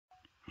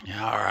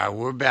All right,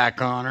 we're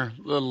back on her.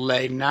 Little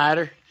late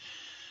nighter.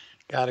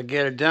 Got to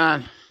get her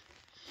done.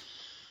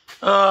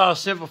 Oh,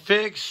 simple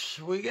fix.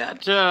 We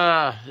got,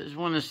 this is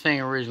when this thing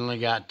originally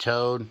got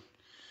towed.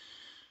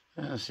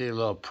 I see a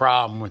little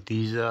problem with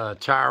these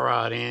tie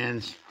rod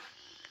ends.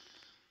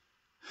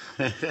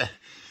 A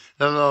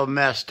little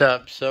messed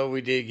up, so we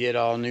did get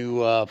all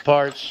new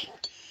parts.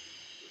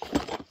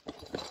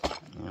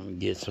 Let me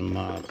get some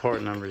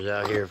part numbers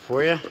out here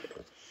for you.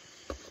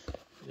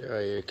 There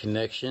are your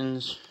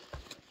connections.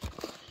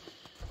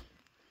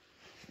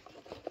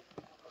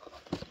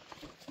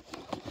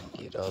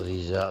 Get all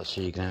these out so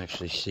you can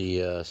actually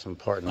see some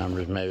part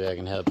numbers. Maybe I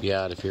can help you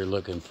out if you're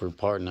looking for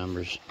part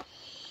numbers.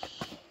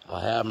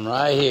 I have them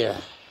right here.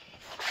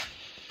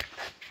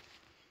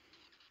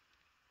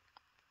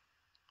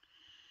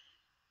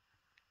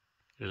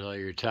 There's all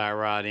your tie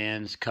rod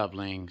ends,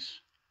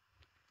 couplings.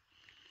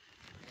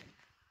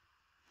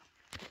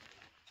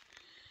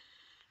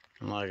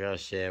 And like I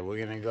said,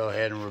 we're going to go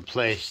ahead and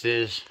replace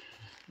this.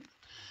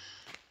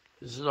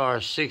 This is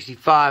our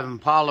 65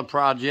 Impala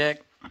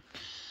project.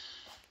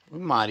 We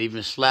might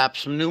even slap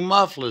some new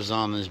mufflers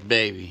on this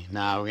baby.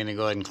 Now we're going to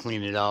go ahead and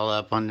clean it all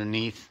up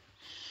underneath.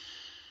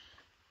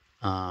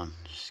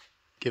 Just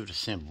give it a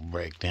simple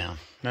breakdown.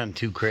 Nothing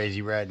too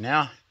crazy right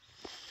now.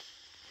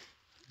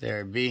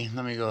 There it be.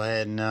 Let me go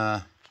ahead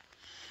and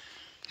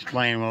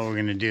explain what we're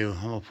going to do.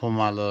 I'm going to pull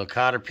my little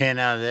cotter pin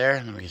out of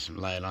there. Let me get some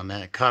light on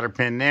that. Cotter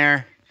pin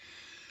there.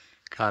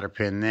 Cotter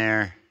pin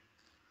there.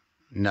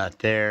 Nut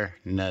there.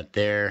 Nut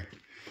there.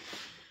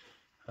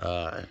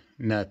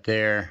 Nut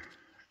there.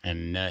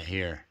 And nut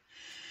here.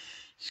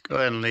 Just go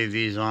ahead and leave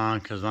these on,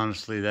 because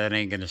honestly that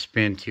ain't going to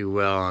spin too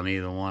well on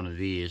either one of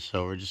these.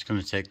 So we're just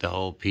going to take the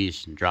whole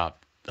piece and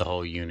drop the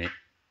whole unit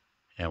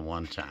at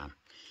one time.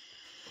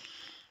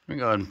 Let me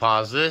go ahead and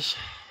pause this.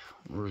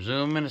 We'll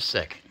resume in a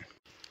second.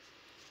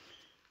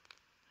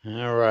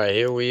 Alright,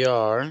 here we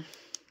are.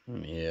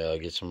 Let me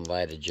get some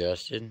light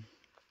adjusted.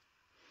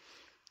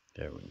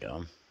 There we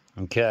go.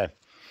 Okay.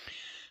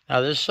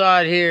 Now this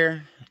side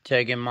here,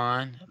 take in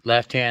mind,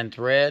 left hand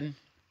thread,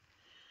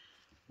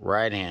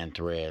 right hand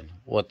thread.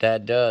 What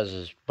that does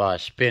is by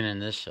spinning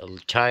this a little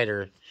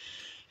tighter,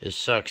 it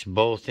sucks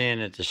both in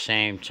at the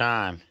same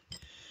time.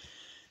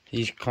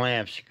 These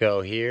clamps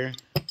go here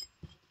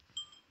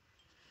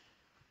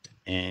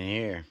and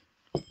here.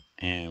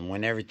 And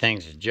when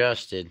everything's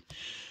adjusted,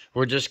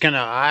 we're just going to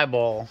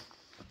eyeball.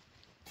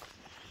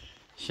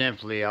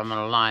 Simply, I'm going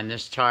to line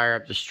this tire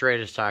up the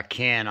straightest I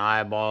can,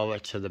 eyeball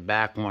it to the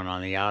back one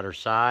on the outer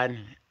side.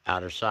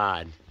 Outer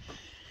side.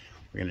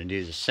 We're going to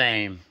do the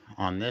same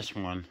on this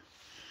one.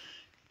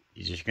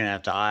 You're just going to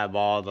have to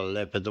eyeball the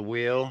lip of the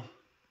wheel,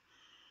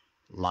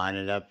 line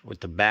it up with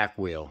the back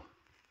wheel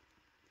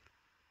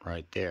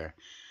right there,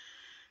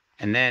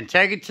 and then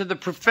take it to the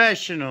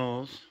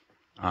professionals,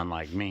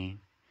 unlike me,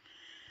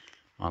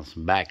 on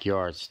some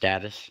backyard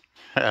status.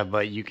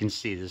 But you can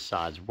see the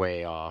side's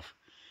way off.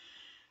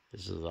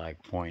 This is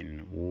like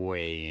pointing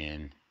way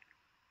in.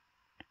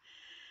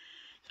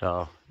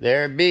 So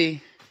there it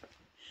be.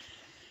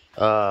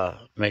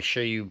 Make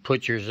sure you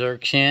put your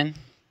Zerks in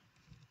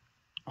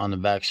on the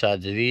back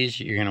sides of these.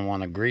 You're going to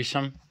want to grease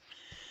them.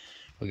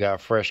 We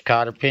got fresh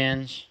cotter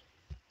pins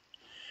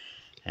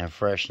and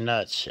fresh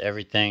nuts.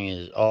 Everything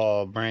is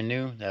all brand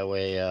new. That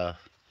way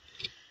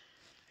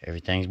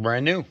everything's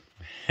brand new.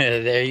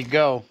 There you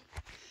go.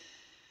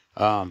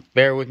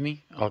 Bear with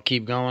me. I'll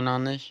keep going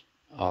on this.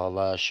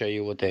 I'll show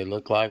you what they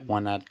look like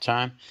one at a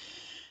time.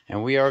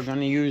 And we are going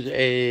to use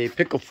a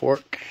pickle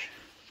fork,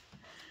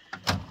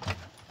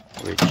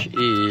 which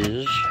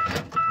is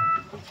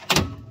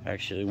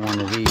actually one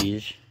of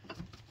these,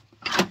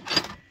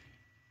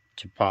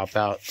 to pop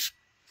out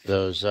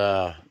those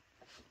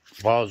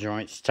ball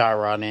joints, tie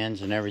rod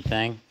ends, and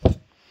everything.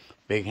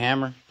 Big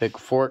hammer, pickle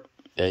fork.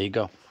 There you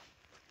go.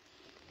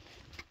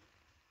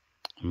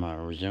 I'm going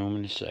to resume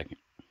in a second.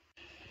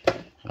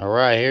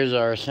 Alright, here's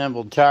our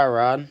assembled tie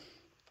rod.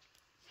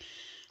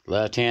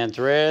 Left hand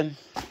thread,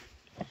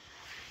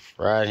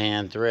 right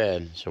hand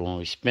thread. So when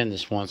we spin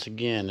this once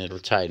again, it'll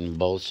tighten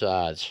both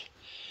sides.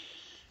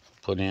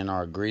 Put in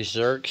our grease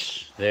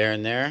Zerks there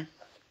and there.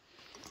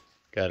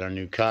 Got our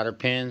new cotter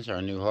pins,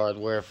 our new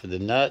hardware for the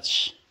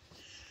nuts.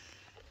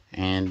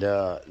 And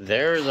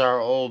there's our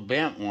old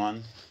bent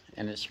one.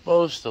 And it's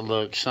supposed to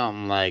look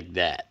something like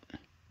that.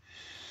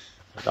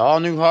 With all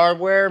new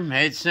hardware,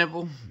 made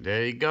simple.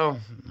 There you go.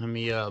 Let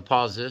me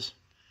pause this.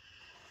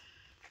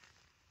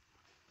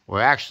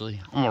 Well, actually,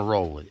 I'm going to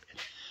roll with it.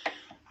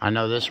 I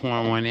know this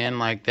one went in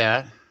like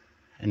that.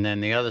 And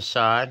then the other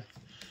side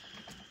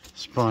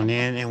spun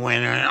in and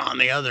went in on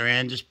the other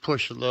end. Just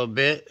push a little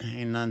bit.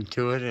 Ain't nothing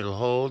to it. It'll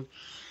hold.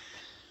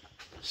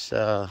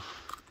 So,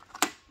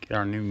 get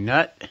our new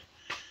nut.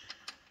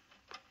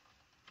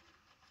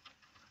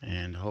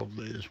 And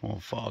hopefully this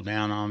won't fall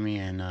down on me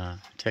and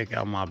take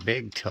out my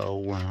big toe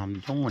when I'm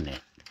doing it.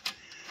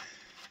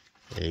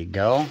 There you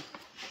go.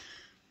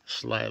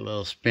 Slight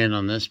little spin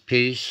on this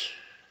piece.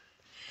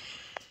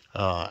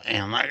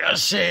 And like I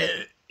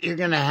said, you're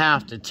gonna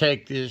have to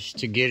take this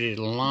to get it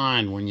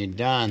aligned when you're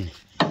done.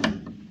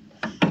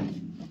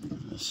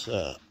 Let's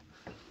see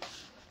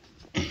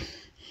if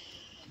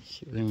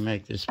we can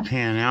make this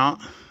pan out.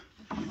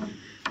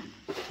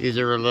 These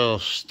are a little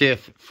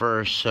stiff at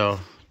first, so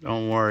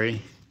don't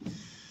worry.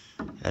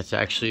 That's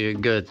actually a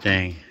good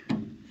thing.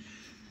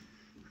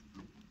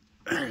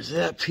 There's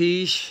that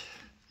piece.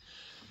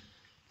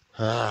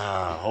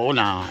 Hold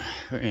on.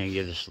 We're gonna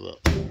give this a little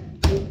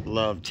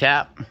love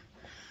tap.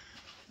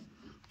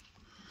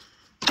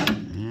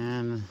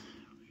 And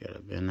we gotta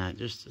bend that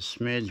just a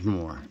smidge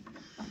more.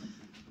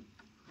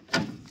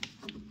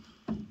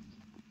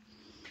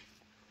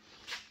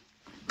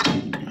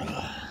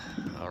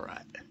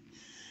 Alright.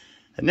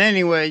 And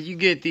anyway, you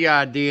get the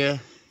idea.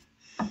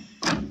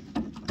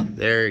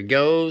 There it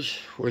goes.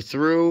 We're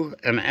through.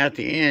 And at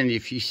the end,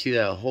 if you see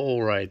that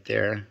hole right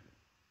there,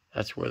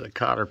 that's where the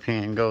cotter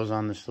pin goes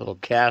on this little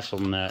castle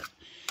nut.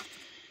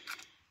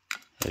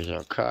 There's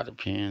our cotter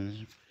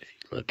pins. If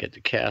you look at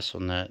the castle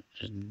nut,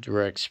 there's a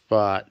direct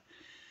spot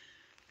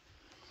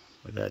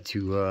for that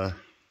to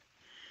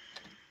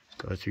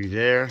go through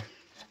there.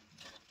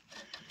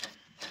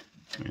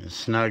 I'm going to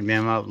snug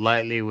them up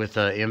lightly with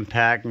an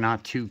impact,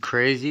 not too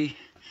crazy.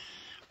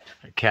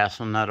 A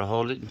castle nut will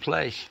hold it in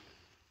place.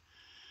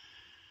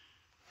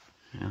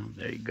 Now,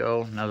 there you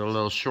go. Another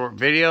little short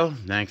video.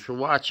 Thanks for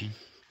watching.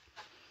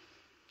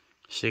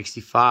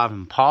 65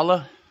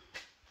 Impala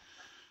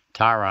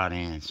tie rod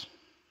ends,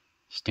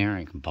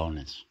 steering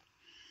components.